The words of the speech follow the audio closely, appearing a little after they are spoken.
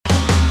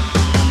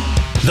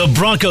The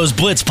Broncos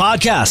Blitz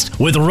Podcast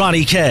with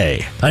Ronnie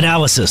K.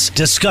 Analysis,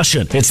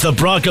 discussion. It's the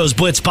Broncos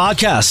Blitz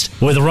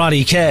Podcast with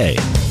Ronnie K.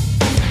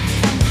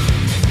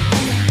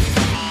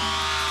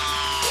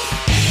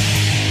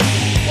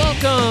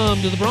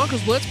 Welcome to the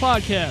Broncos Blitz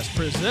Podcast,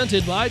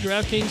 presented by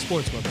DraftKings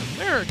Sportsbook,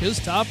 America's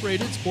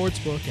top-rated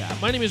sportsbook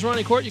app. My name is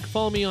Ronnie Court. You can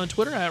follow me on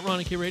Twitter at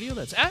Ronnie K Radio.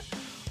 That's at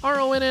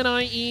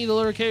RONNIE, the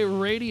letter K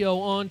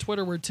Radio on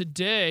Twitter. We're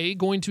today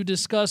going to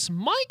discuss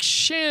Mike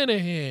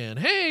Shanahan.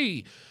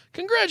 Hey,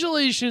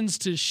 congratulations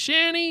to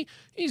Shanny.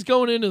 He's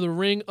going into the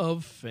Ring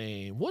of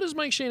Fame. What does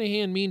Mike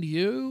Shanahan mean to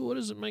you? What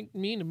does it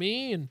mean to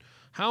me? And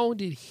how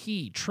did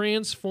he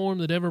transform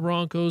the Denver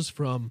Broncos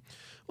from,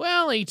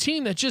 well, a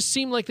team that just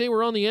seemed like they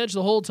were on the edge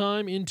the whole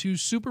time into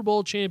Super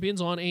Bowl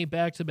champions on a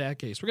back-to-back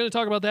case? We're going to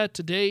talk about that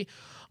today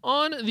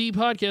on the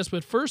podcast,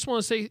 but first I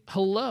want to say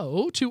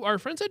hello to our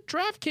friends at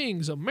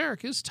DraftKings,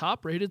 America's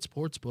top-rated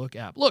sportsbook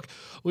app. Look,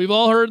 we've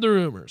all heard the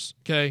rumors,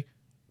 okay?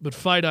 But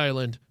Fight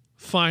Island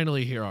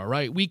finally here, all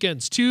right?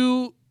 Weekends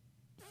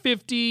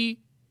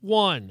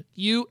 251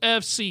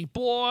 UFC.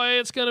 Boy,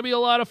 it's going to be a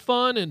lot of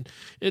fun, and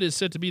it is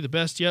set to be the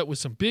best yet with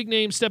some big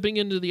names stepping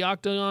into the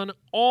octagon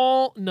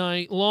all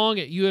night long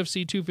at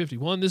UFC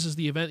 251. This is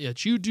the event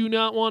that you do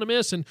not want to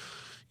miss, and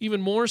even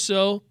more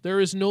so, there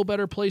is no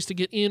better place to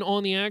get in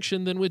on the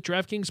action than with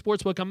DraftKings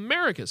Sportsbook,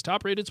 America's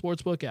top-rated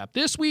sportsbook app.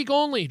 This week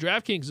only,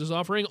 DraftKings is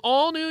offering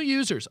all new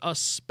users a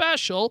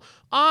special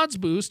odds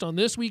boost on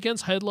this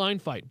weekend's headline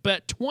fight.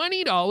 Bet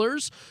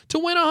 $20 to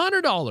win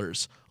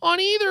 $100 on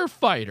either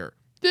fighter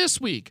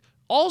this week.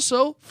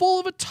 Also,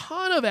 full of a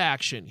ton of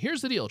action.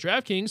 Here's the deal.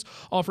 DraftKings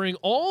offering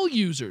all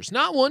users,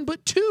 not one,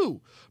 but two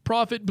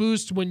profit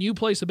boosts when you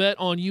place a bet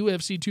on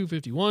UFC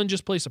 251.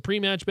 Just place a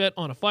pre-match bet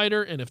on a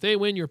fighter, and if they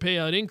win, your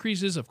payout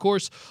increases. Of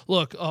course,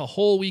 look, a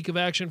whole week of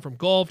action from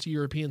golf to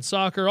European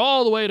soccer,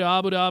 all the way to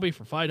Abu Dhabi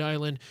for Fight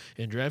Island,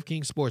 and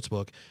DraftKings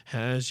Sportsbook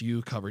has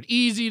you covered.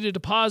 Easy to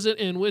deposit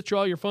and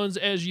withdraw your funds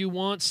as you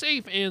want,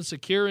 safe and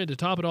secure, and to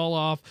top it all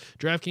off,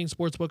 DraftKings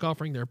Sportsbook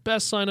offering their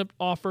best sign-up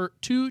offer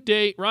to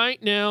date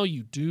right now.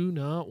 You do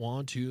not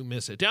want to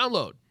miss it.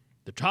 Download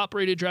the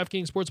top-rated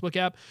DraftKings Sportsbook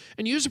app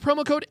and use the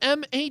promo code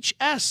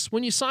MHS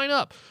when you sign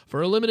up.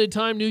 For a limited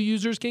time, new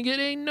users can get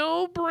a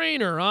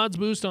no-brainer odds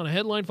boost on a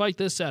headline fight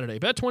this Saturday.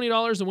 Bet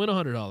 $20 and win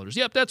 $100.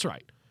 Yep, that's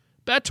right.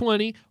 Bet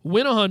 20,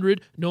 win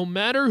 100, no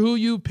matter who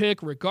you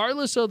pick,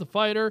 regardless of the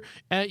fighter.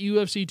 At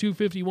UFC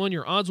 251,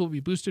 your odds will be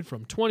boosted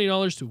from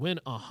 $20 to win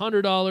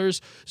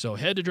 $100. So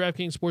head to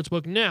DraftKings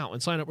Sportsbook now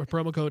and sign up with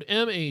promo code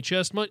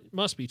MHS.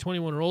 Must be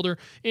 21 or older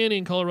and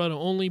in Colorado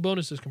only.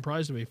 Bonus is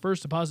comprised of a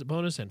first deposit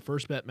bonus and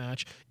first bet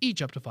match,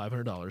 each up to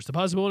 $500.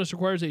 Deposit bonus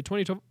requires a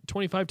 20 to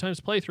 25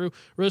 times playthrough.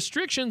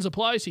 Restrictions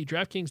apply. See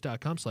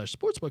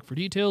DraftKings.com/sportsbook for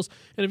details.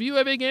 And if you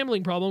have a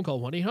gambling problem, call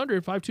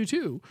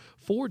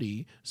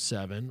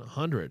 1-800-522-4700.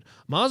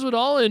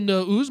 Masvidal and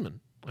Usman.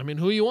 I mean,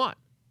 who you want?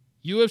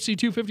 UFC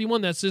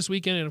 251, that's this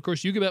weekend. And, of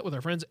course, you can bet with our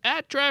friends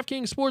at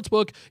DraftKings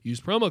Sportsbook. Use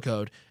promo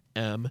code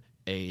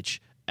MHS.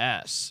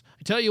 I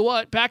tell you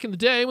what, back in the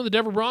day when the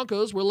Denver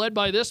Broncos were led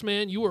by this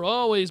man, you were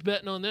always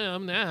betting on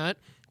them. That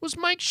was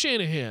Mike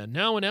Shanahan,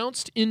 now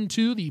announced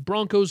into the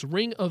Broncos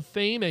Ring of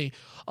Fame, a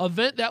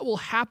event that will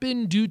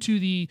happen due to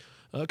the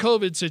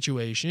COVID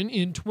situation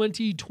in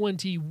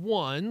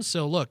 2021.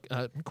 So, look,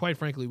 quite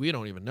frankly, we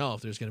don't even know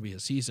if there's going to be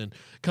a season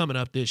coming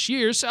up this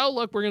year. So,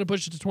 look, we're going to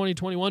push it to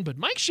 2021. But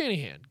Mike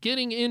Shanahan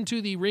getting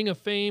into the Ring of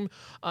Fame,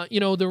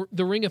 the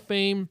Ring of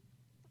Fame,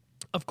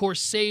 of course,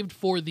 saved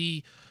for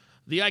the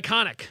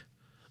iconic,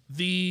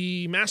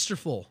 the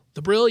masterful,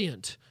 the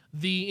brilliant,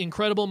 the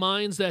incredible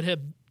minds that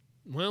have,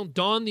 well,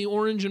 donned the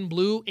orange and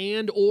blue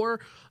and or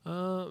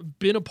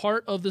been a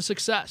part of the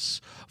success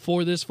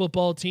for this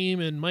football team.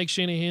 And Mike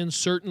Shanahan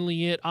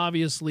certainly it.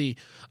 Obviously,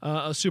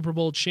 a Super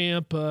Bowl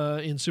champ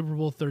in Super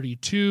Bowl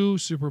 32,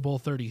 Super Bowl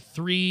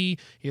 33.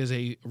 He has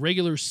a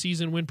regular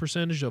season win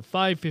percentage of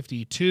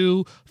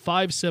 .552,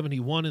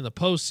 .571 in the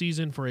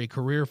postseason for a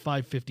career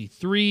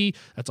 .553.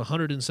 That's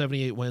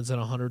 178 wins and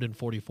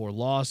 144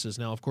 losses.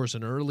 Now, of course,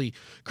 an early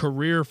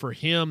career for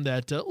him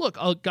that,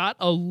 got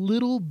a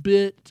little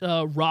bit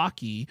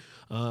rocky.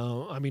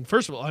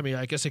 First of all,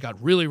 I guess it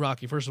got really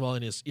rocky, first of all,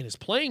 in his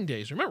playing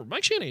days. Remember,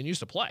 Mike Shanahan used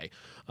to play.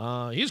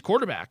 He was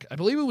quarterback. I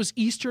believe it was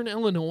Eastern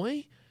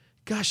Illinois.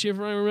 Gosh, if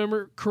I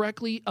remember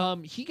correctly,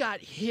 he got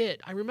hit.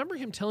 I remember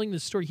him telling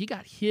this story. He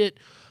got hit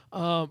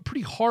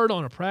pretty hard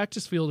on a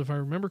practice field, if I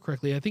remember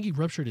correctly. I think he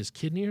ruptured his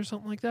kidney or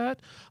something like that.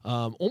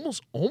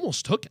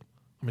 Almost took him.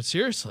 I mean,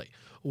 seriously,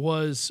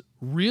 was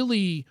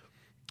really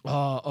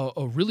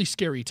a really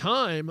scary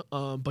time,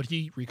 but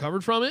he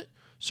recovered from it.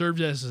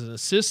 Served as an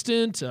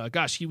assistant.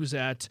 He was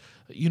at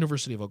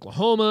University of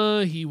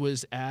Oklahoma. He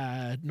was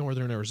at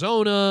Northern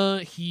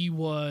Arizona. He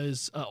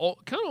was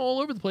kind of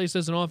all over the place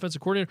as an offensive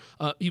coordinator.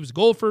 He was a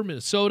golfer,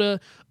 Minnesota,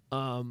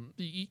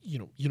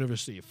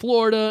 University of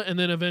Florida, and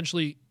then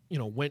eventually,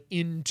 went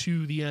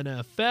into the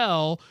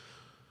NFL.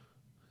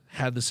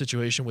 had the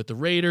situation with the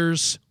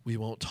Raiders. We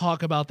won't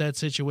talk about that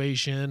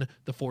situation.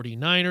 The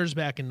 49ers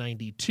back in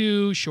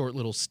 92, short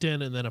little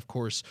stint. And then, of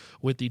course,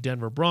 with the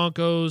Denver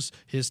Broncos,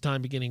 his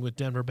time beginning with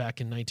Denver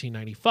back in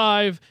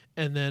 1995.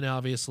 And then,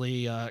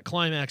 obviously,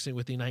 climaxing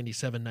with the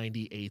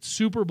 97-98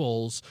 Super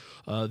Bowls.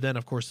 Then,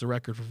 of course, the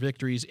record for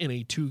victories in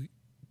a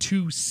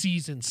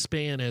two-season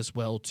span as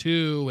well,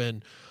 too.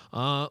 And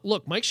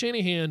look, Mike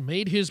Shanahan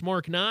made his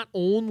mark not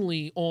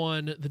only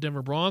on the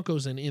Denver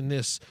Broncos and in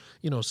this,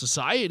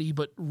 society,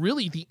 but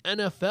really the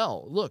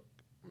NFL. Look,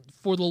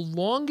 for the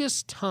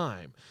longest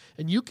time,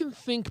 and you can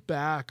think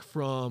back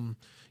from,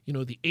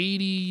 the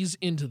 80s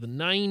into the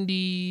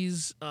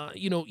 90s,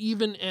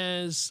 even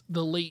as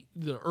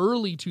the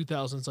early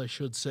 2000s, I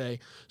should say,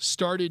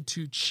 started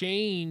to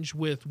change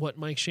with what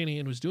Mike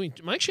Shanahan was doing.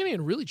 Mike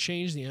Shanahan really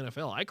changed the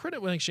NFL. I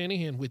credit Mike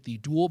Shanahan with the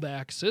dual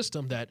back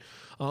system that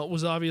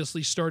was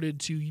obviously started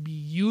to be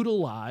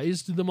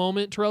utilized the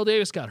moment Terrell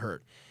Davis got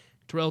hurt.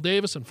 Terrell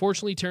Davis,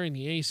 unfortunately, tearing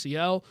the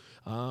ACL.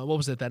 What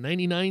was it, that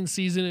 99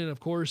 season? And, of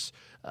course,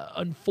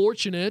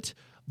 unfortunate,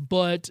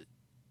 but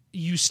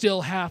you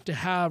still have to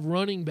have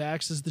running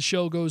backs as the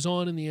show goes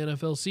on in the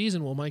NFL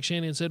season. Well, Mike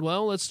Shanahan said,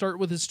 well, let's start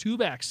with his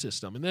two-back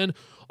system. And then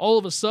all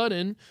of a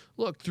sudden,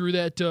 look, through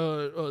that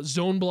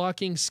zone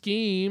blocking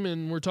scheme,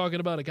 and we're talking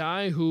about a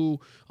guy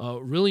who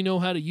really know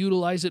how to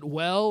utilize it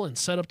well and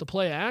set up the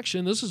play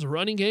action. This is a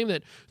running game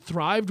that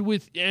thrived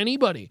with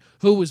anybody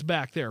who was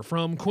back there,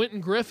 from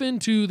Quentin Griffin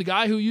to the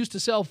guy who used to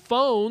sell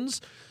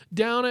phones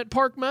down at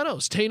Park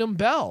Meadows, Tatum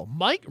Bell.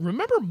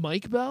 Remember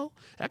Mike Bell?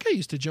 That guy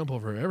used to jump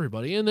over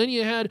everybody. And then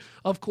you had,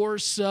 of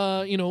course,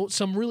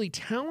 some really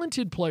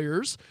talented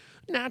players,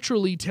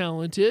 naturally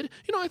talented.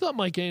 I thought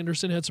Mike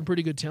Anderson had some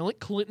pretty good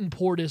talent. Clinton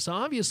Portis,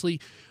 obviously.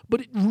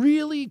 But it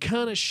really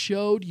kind of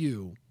showed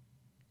you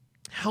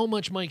how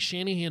much Mike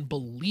Shanahan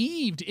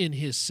believed in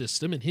his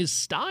system and his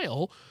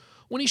style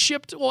when he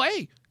shipped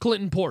away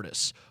Clinton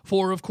Portis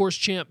for, of course,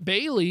 Champ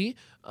Bailey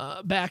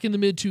back in the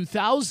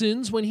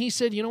mid-2000s, when he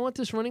said, you know what,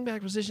 this running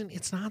back position,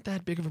 it's not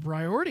that big of a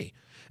priority.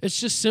 It's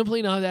just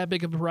simply not that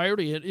big of a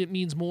priority. It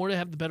means more to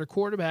have the better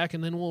quarterback,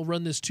 and then we'll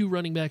run this two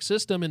running back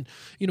system, and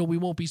we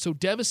won't be so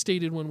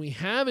devastated when we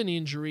have an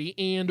injury,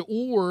 and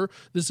or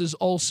this is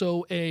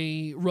also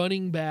a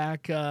running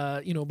back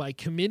by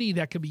committee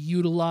that could be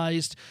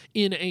utilized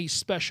in a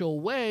special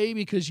way,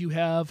 because you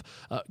have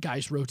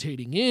guys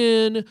rotating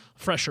in,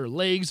 fresher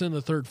legs in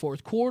the third,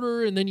 fourth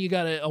quarter, and then you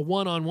got a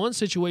one-on-one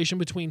situation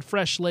between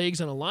fresh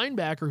legs and a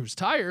linebacker who's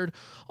tired.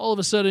 All of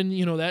a sudden,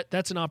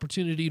 that's an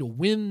opportunity to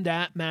win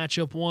that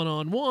matchup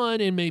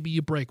one-on-one, and maybe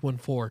you break one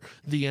for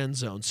the end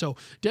zone. So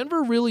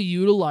Denver really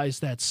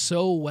utilized that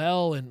so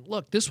well. And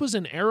look, this was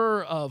an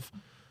era of,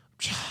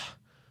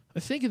 I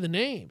think of the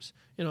names,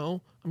 in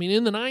the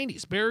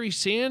 90s, Barry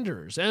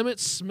Sanders, Emmitt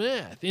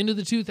Smith, into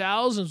the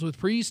 2000s with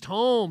Priest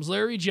Holmes,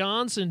 Larry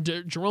Johnson,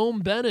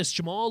 Jerome Bennis,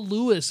 Jamal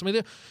Lewis,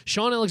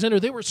 Sean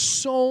Alexander. There were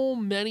so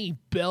many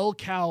bell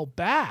cow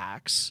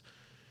backs,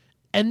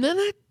 and then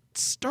that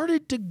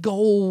started to go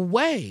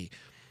away.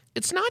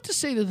 It's not to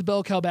say that the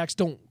bell cow backs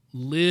don't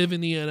live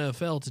in the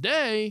NFL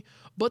today,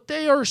 but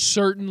they are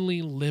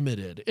certainly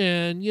limited.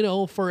 And,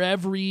 for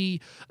every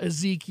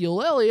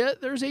Ezekiel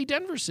Elliott, there's a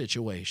Denver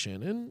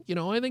situation. And,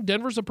 I think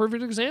Denver's a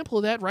perfect example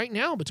of that right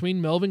now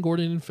between Melvin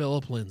Gordon and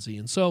Phillip Lindsay.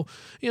 And so,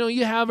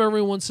 you have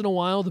every once in a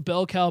while the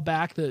bell cow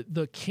back,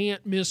 the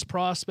can't-miss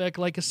prospect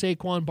like a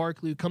Saquon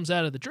Barkley who comes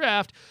out of the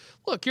draft.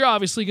 Look, you're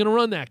obviously going to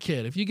run that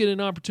kid. If you get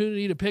an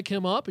opportunity to pick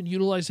him up and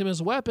utilize him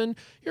as a weapon,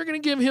 you're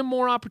going to give him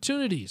more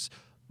opportunities.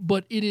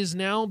 But it has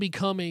now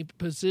become a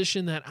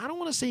position that I don't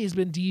want to say has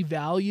been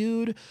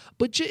devalued,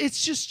 but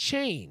it's just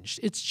changed.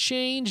 It's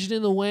changed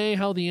in the way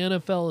how the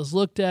NFL has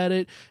looked at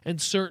it, and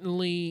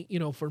certainly,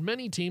 for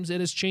many teams, it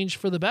has changed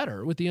for the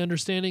better, with the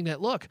understanding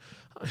that, look,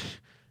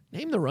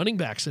 name the running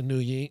backs in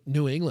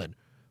New England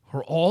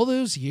for all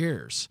those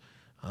years.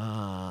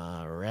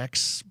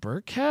 Rex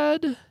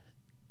Burkhead,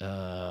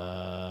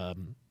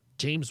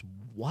 James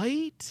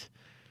White,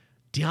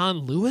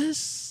 Deion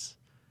Lewis.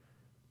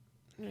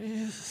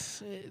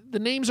 The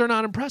names are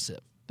not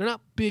impressive. They're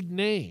not big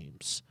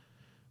names.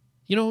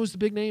 You know who's the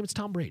big name? It's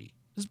Tom Brady.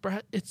 It's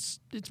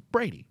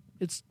Brady.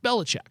 It's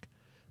Belichick.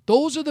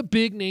 Those are the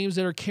big names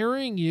that are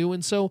carrying you.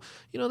 And so,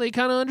 they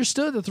kind of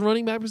understood that the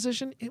running back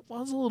position, it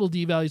was a little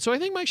devalued. So I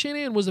think Mike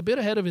Shanahan was a bit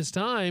ahead of his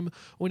time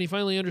when he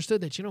finally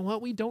understood that,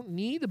 we don't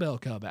need the bell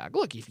cow back.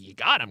 Look, if you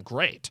got him,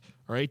 great.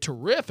 All right,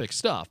 terrific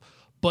stuff.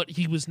 But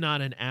he was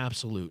not an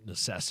absolute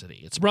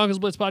necessity. It's the Broncos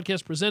Blitz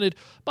podcast presented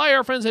by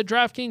our friends at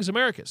DraftKings,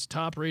 America's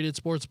top-rated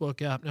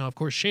sportsbook app. Now, of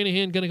course,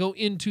 Shanahan going to go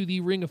into the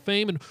Ring of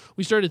Fame, and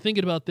we started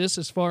thinking about this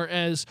as far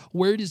as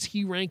where does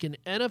he rank in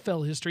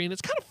NFL history. And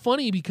it's kind of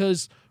funny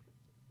because,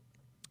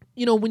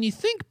 when you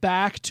think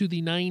back to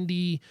the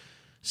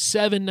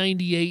 97,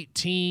 98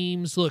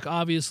 teams, look,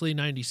 obviously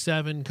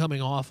 97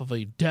 coming off of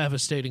a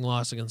devastating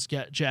loss against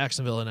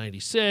Jacksonville in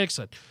 96,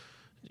 a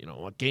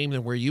game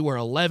where you were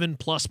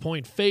 11-plus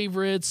point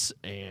favorites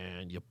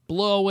and you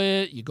blow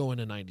it. You go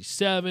into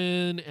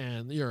 97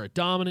 and you're a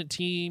dominant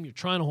team. You're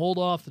trying to hold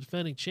off the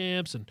defending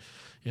champs, and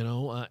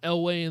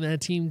Elway and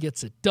that team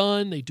gets it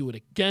done. They do it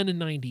again in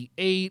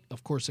 98,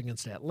 of course,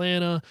 against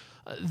Atlanta.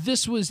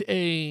 This was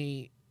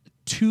a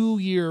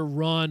 2-year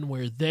run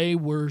where they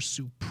were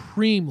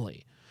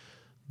supremely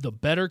the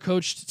better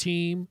coached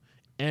team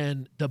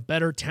and the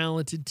better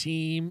talented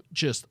team,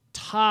 just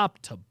top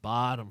to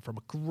bottom, from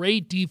a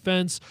great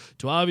defense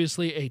to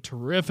obviously a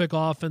terrific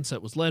offense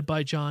that was led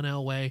by John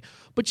Elway.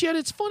 But yet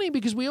it's funny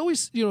because we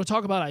always,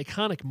 talk about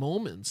iconic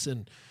moments,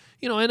 and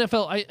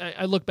NFL,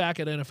 I look back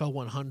at NFL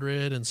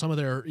 100 and some of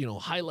their,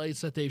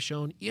 highlights that they've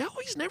shown. You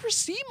always never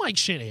see Mike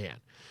Shanahan.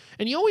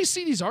 And you always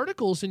see these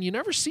articles, and you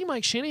never see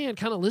Mike Shanahan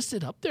kind of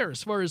listed up there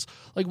as far as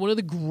like one of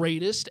the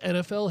greatest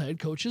NFL head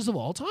coaches of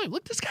all time.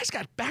 Look, this guy's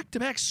got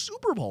back-to-back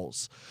Super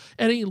Bowls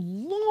and a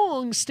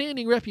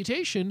long-standing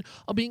reputation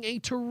of being a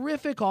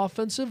terrific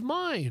offensive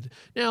mind.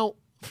 Now,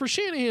 for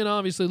Shanahan,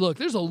 obviously, look,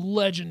 there's a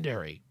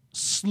legendary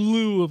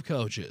slew of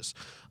coaches.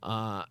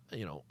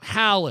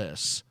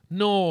 Hallis,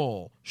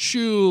 Knoll,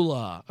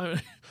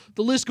 Shula.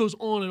 The list goes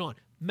on and on.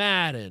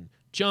 Madden,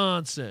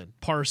 Johnson,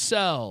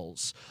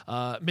 Parcells,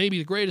 maybe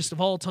the greatest of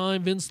all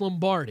time, Vince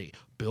Lombardi,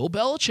 Bill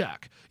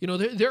Belichick.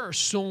 There are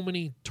so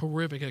many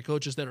terrific head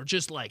coaches that are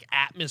just like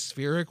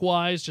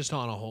atmospheric-wise, just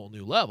on a whole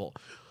new level.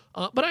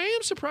 But I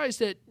am surprised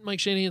that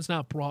Mike Shanahan's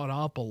not brought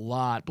up a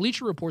lot.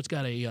 Bleacher Report's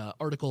got a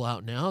article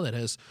out now that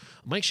has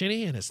Mike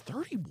Shanahan has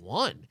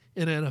 31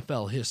 in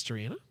NFL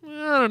history. And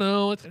I don't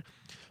know.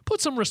 Put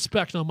some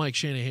respect on Mike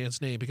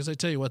Shanahan's name, because I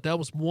tell you what, that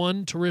was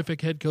one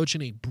terrific head coach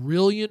and a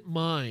brilliant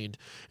mind,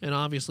 and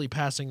obviously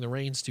passing the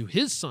reins to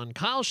his son,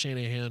 Kyle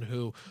Shanahan,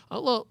 who,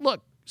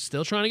 look,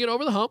 still trying to get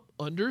over the hump.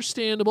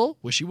 Understandable.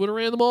 Wish he would have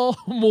ran the ball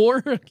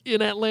more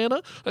in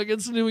Atlanta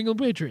against the New England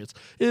Patriots.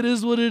 It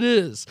is what it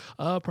is.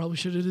 Probably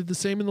should have did the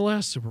same in the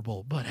last Super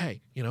Bowl. But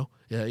hey, you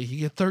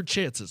get third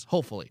chances,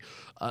 hopefully.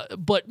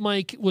 But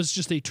Mike was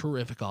just a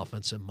terrific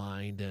offensive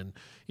mind. And,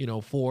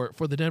 for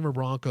the Denver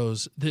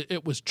Broncos,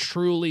 it was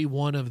truly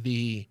one of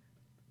the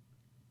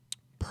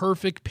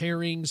perfect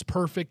pairings,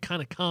 perfect kind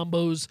of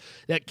combos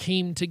that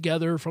came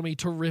together, from a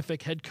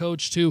terrific head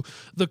coach to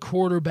the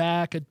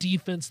quarterback, a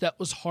defense that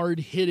was hard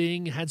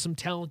hitting, had some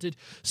talented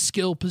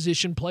skill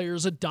position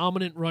players, a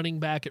dominant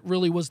running back. It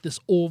really was this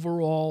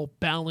overall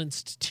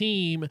balanced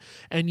team.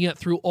 And yet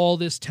through all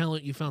this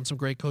talent, you found some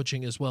great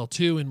coaching as well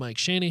too in Mike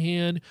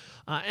Shanahan.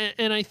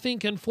 And I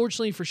think,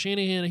 unfortunately for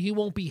Shanahan, he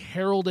won't be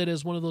heralded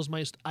as one of those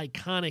most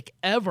iconic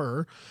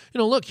ever.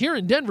 Look, here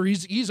in Denver,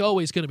 he's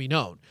always going to be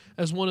known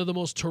as one of the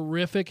most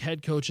terrific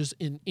head coaches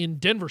in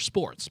Denver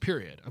sports,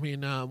 period. I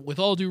mean, with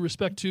all due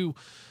respect to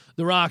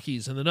the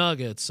Rockies and the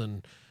Nuggets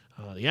and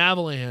the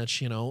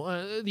Avalanche,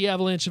 the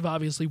Avalanche have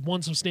obviously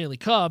won some Stanley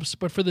Cups,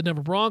 but for the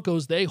Denver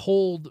Broncos, they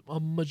hold a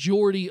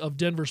majority of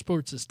Denver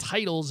sports'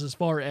 titles as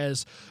far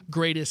as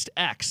greatest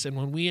X. And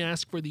when we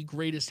ask for the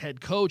greatest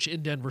head coach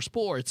in Denver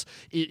sports,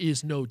 it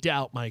is no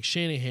doubt Mike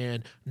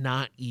Shanahan,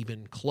 not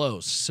even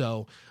close.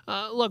 So,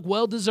 look,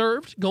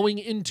 well-deserved going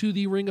into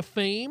the Ring of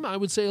Fame. I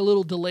would say a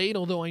little delayed,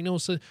 although I know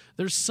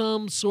there's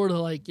some sort of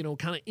like,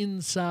 kind of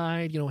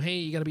inside, hey,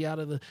 you got to be out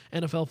of the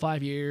NFL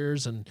 5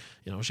 years. And,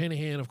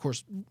 Shanahan, of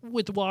course,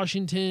 with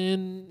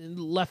Washington,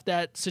 left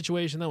that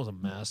situation. That was a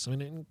mess. I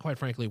mean, quite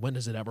frankly, when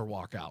does it ever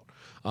work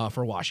out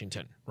for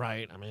Washington,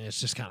 right? I mean,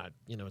 it's just kind of,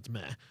 it's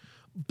meh.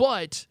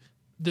 But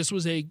this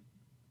was a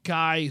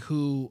guy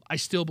who I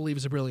still believe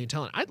is a brilliant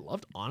talent. I'd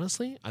love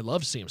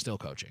to see him still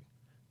coaching.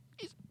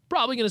 He's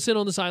probably going to sit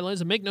on the sidelines,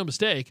 and make no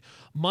mistake,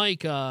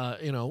 Mike,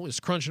 is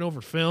crunching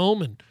over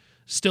film and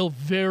still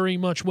very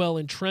much well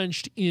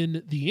entrenched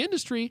in the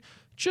industry,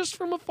 just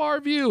from a far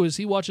view as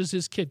he watches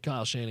his kid,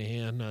 Kyle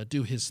Shanahan,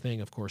 do his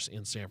thing, of course,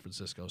 in San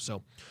Francisco.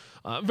 So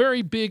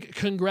very big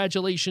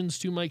congratulations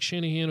to Mike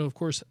Shanahan, of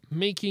course,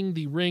 making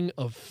the Ring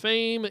of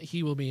Fame.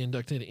 He will be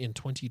inducted in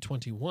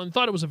 2021.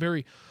 Thought it was a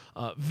very,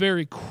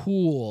 very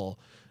cool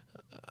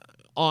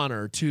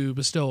honor to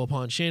bestow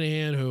upon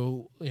Shanahan,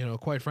 who,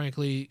 quite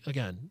frankly,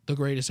 again, the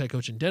greatest head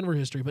coach in Denver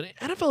history, but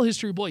in NFL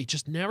history, boy, he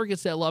just never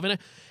gets that love. And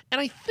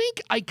I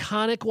think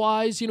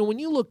iconic-wise, when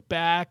you look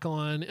back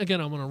on,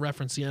 again, I'm going to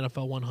reference the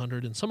NFL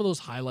 100 and some of those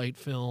highlight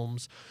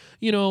films,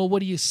 what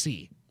do you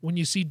see? When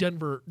you see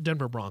Denver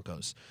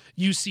Broncos,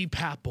 you see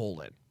Pat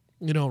Bowlen,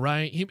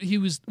 right? He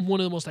was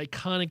one of the most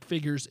iconic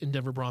figures in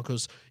Denver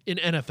Broncos in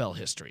NFL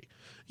history.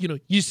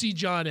 You see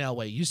John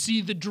Elway, you see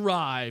the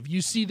drive,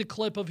 you see the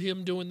clip of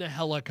him doing the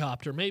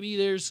helicopter. Maybe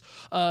there's,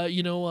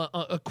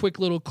 a quick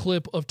little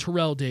clip of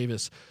Terrell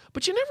Davis,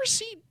 but you never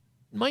see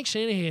Mike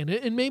Shanahan.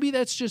 And maybe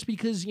that's just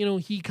because,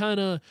 he kind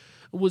of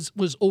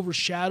was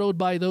overshadowed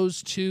by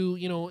those two.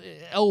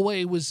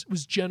 Elway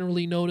was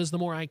generally known as the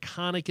more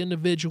iconic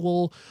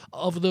individual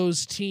of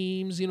those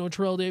teams.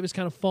 Terrell Davis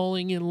kind of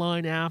falling in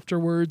line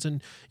afterwards,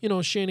 and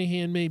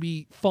Shanahan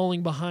maybe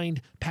falling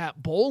behind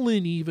Pat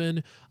Bowlen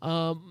even.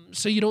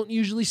 So you don't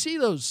usually see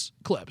those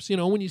clips.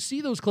 When you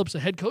see those clips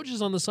of head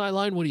coaches on the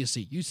sideline, what do you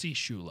see? You see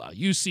Shula,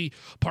 you see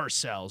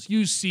Parcells,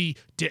 you see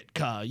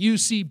Ditka, you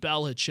see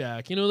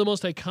Belichick. The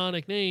most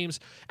iconic names,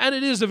 and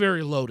it is a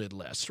very loaded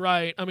list,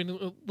 right? I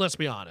mean, let's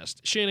be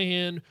honest.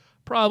 Shanahan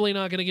Probably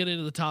not going to get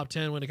into the top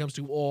 10 when it comes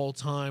to all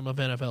time of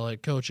NFL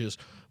head coaches.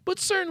 But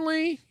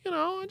certainly,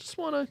 I just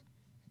want to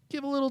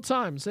give a little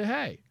time and say,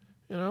 hey,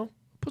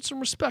 put some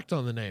respect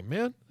on the name,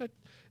 man.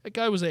 That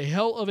guy was a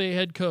hell of a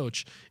head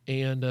coach,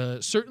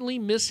 and certainly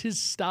miss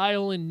his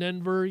style in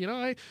Denver.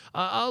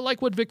 I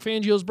like what Vic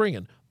Fangio's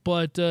bringing.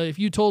 But if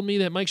you told me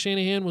that Mike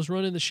Shanahan was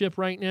running the ship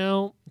right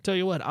now, I'll tell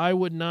you what, I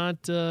would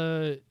not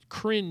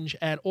cringe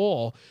at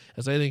all,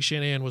 as I think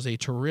Shanahan was a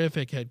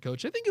terrific head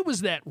coach. I think it was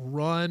that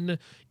run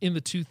in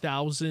the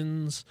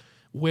 2000s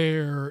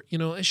where,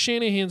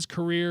 Shanahan's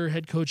career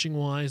head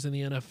coaching-wise in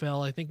the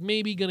NFL, I think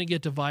maybe going to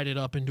get divided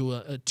up into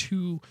a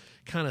two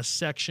kind of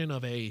section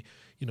of a,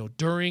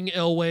 during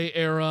Elway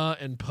era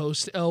and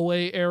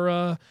post-Elway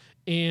era.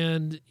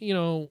 And,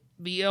 the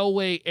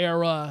Elway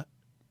era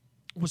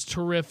was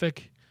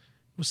terrific.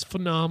 Was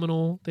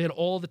phenomenal. They had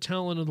all the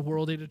talent in the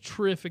world. They had a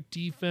terrific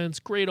defense,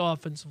 great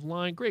offensive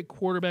line, great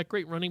quarterback,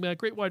 great running back,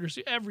 great wide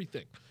receiver.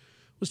 Everything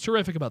was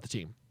terrific about the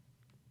team.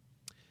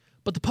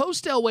 But the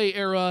post-Elway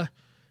era,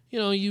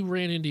 you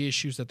ran into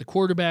issues at the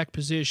quarterback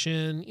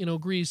position.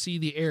 Greasy,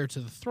 the heir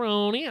to the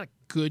throne, he had a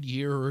good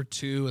year or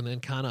two and then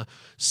kind of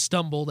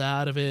stumbled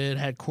out of it,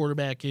 had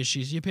quarterback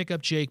issues. You pick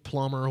up Jake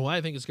Plummer, who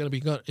I think is going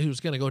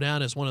to go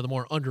down as one of the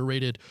more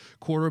underrated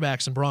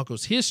quarterbacks in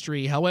Broncos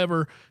history.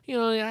 However,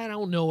 I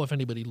don't know if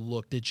anybody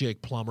looked at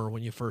Jake Plummer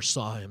when you first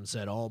saw him and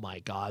said, oh my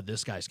God,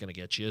 this guy's going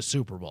to get you a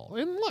Super Bowl.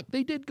 And look,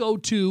 they did go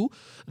to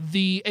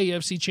the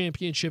AFC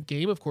Championship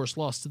game, of course,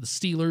 lost to the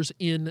Steelers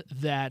in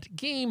that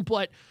game,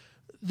 but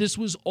this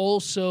was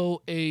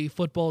also a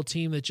football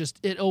team that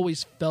it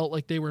always felt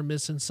like they were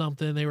missing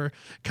something. They were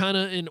kind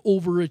of an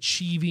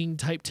overachieving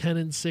type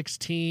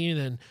 10-16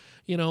 and,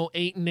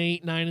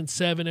 8-8,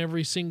 9-7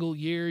 every single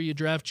year. You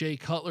draft Jay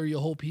Cutler, you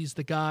hope he's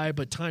the guy,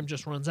 but time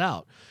just runs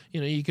out.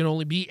 You can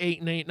only be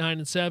 8-8,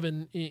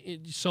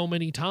 9-7 so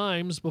many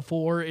times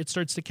before it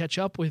starts to catch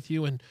up with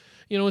you. And,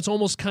 it's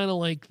almost kind of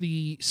like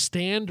the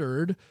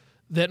standard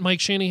that Mike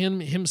Shanahan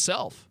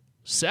himself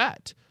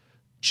set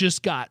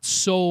just got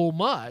so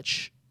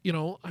much,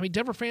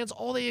 Denver fans,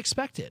 all they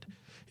expected.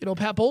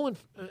 Pat Bowlen,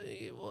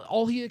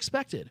 all he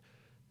expected.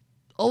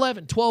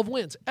 11, 12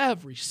 wins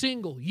every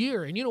single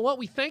year. And you know what?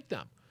 We thank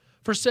them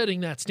for setting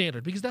that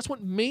standard because that's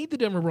what made the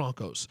Denver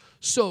Broncos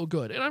so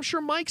good. And I'm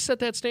sure Mike set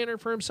that standard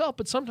for himself,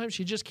 but sometimes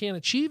you just can't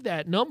achieve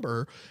that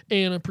number.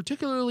 And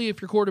particularly if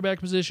your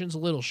quarterback position's a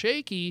little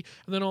shaky,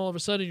 and then all of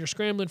a sudden you're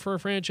scrambling for a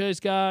franchise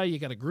guy, you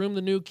got to groom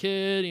the new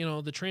kid,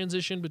 the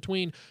transition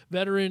between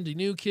veteran to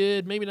new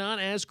kid, maybe not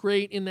as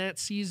great in that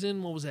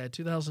season. What was that,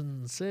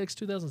 2006,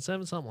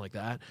 2007, something like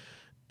that.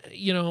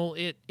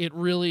 It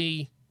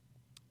really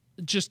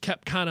just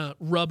kept kind of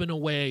rubbing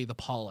away the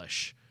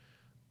polish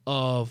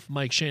of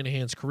Mike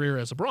Shanahan's career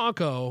as a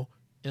Bronco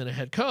and a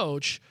head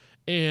coach,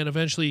 and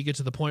eventually you get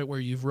to the point where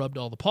you've rubbed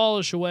all the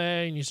polish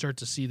away and you start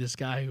to see this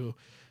guy who,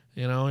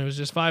 he was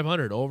just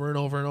 500 over and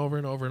over and over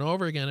and over and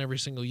over again every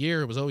single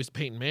year. It was always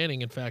Peyton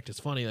Manning. In fact, it's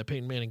funny that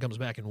Peyton Manning comes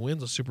back and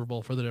wins a Super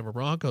Bowl for the Denver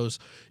Broncos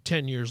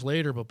 10 years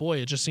later, but boy,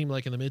 it just seemed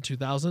like in the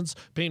mid-2000s,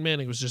 Peyton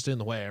Manning was just in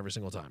the way every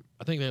single time.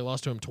 I think they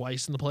lost to him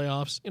twice in the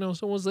playoffs,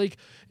 so it was like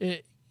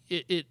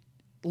it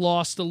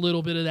lost a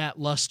little bit of that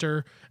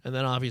luster, and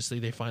then obviously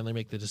they finally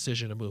make the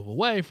decision to move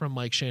away from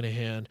Mike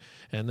Shanahan,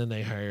 and then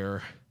they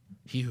hire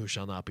he who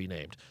shall not be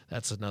named.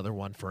 That's another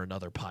one for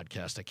another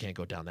podcast. I can't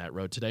go down that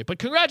road today, but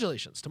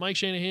congratulations to Mike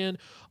Shanahan.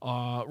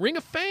 Ring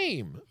of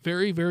Fame.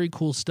 Very, very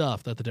cool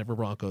stuff that the Denver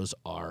Broncos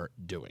are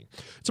doing.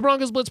 It's a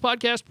Broncos Blitz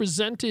podcast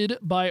presented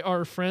by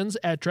our friends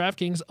at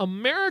DraftKings,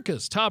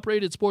 America's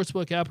top-rated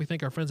sportsbook app. We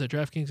thank our friends at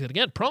DraftKings. And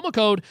again, promo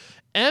code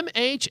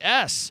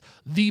MHS.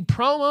 The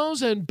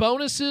promos and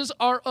bonuses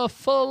are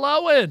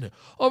a-flowing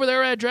over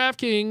there at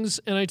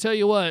DraftKings. And I tell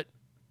you what,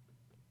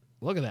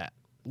 look at that.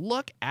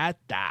 Look at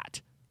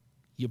that.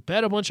 You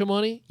bet a bunch of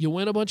money, you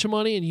win a bunch of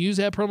money, and you use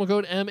that promo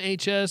code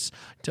MHS.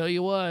 Tell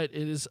you what,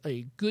 it is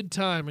a good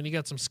time, and you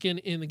got some skin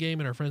in the game,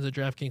 and our friends at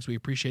DraftKings, we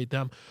appreciate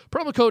them.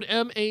 Promo code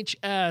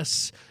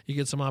MHS. You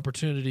get some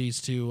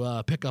opportunities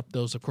to pick up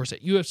those, of course,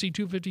 at UFC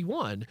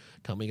 251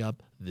 coming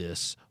up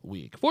this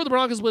week. For the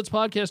Broncos Blitz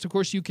podcast, of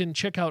course, you can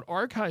check out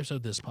archives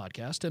of this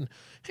podcast. And,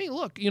 hey,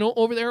 look,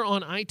 over there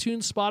on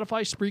iTunes,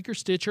 Spotify, Spreaker,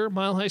 Stitcher,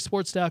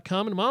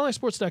 MileHighSports.com, and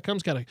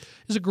MileHighSports.com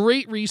is a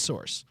great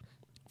resource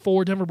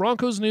for Denver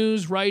Broncos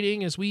news,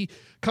 writing as we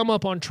come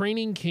up on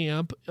training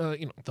camp.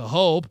 The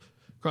hope,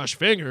 cross your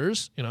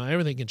fingers,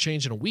 everything can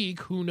change in a week.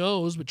 Who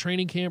knows? But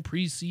training camp,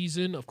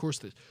 preseason, of course,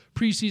 the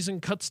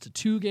preseason cuts to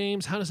 2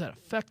 games. How does that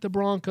affect the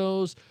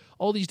Broncos?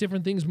 All these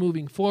different things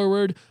moving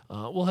forward.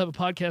 We'll have a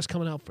podcast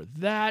coming out for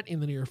that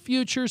in the near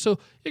future. So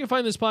you can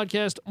find this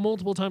podcast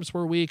multiple times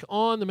per week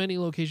on the many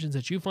locations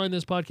that you find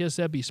this podcast.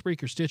 That'd be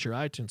Spreaker, Stitcher,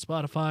 iTunes,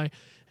 Spotify,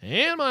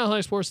 and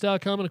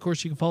MileHighSports.com. And, of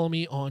course, you can follow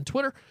me on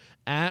Twitter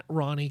at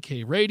Ronnie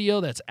K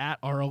Radio. That's at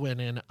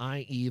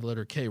RONNIE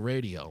letter K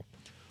Radio.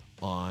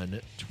 on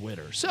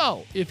Twitter.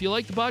 So, if you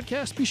like the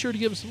podcast, be sure to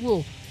give us a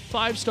little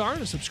 5-star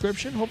and a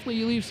subscription. Hopefully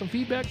you leave some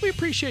feedback. We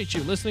appreciate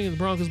you listening to the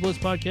Broncos Blitz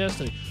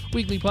podcast, a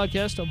weekly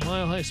podcast on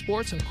Mile High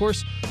Sports. And of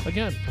course,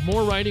 again, for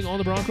more writing on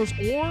the Broncos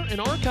or an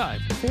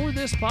archive for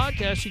this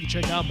podcast, you can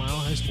check out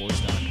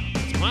milehighsports.com.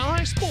 That's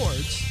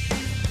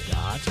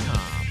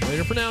milehighsports.com.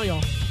 Later for now,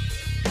 y'all.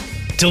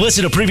 To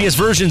listen to previous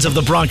versions of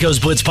the Broncos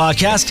Blitz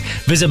podcast,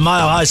 visit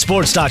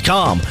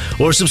milehighsports.com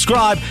or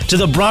subscribe to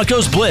the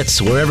Broncos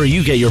Blitz wherever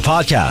you get your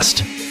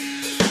podcast.